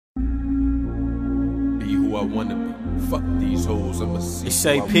I wanna be. Fuck these hoes, I'ma see It's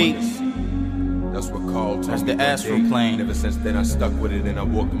AP. That's what Carl told That's me the astral one day. plane. Ever since then I stuck with it and I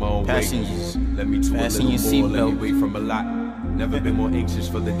walked my own Passengers. way. Let me to Fasten a your little more, let me seatbelt. wait from a lot. Never been more anxious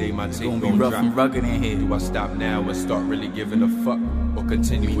for the day my tape Gonna be gon' rough drop. and rugged in here. Do I stop now and start really giving a fuck? Or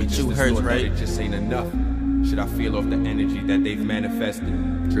continue I mean, with the just truth this hurts, thought that right? it just ain't enough? Should I feel off the energy that they've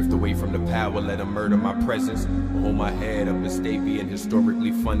manifested? Drift away from the power, let them murder my presence? Or hold my head up and stay being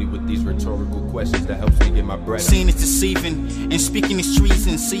historically funny with these rhetorical questions that helps me get my bread up? Seeing is deceiving, and speaking is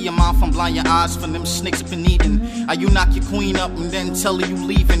treason. See your mouth and blind your eyes from them snakes up in Eden. How you knock your queen up and then tell her you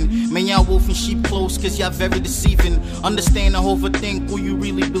leaving? Man, y'all wolf in sheep clothes, cause y'all very deceiving. Understand the whole thing, who you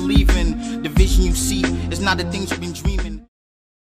really believe in. The vision you see is not the things you've been dreaming.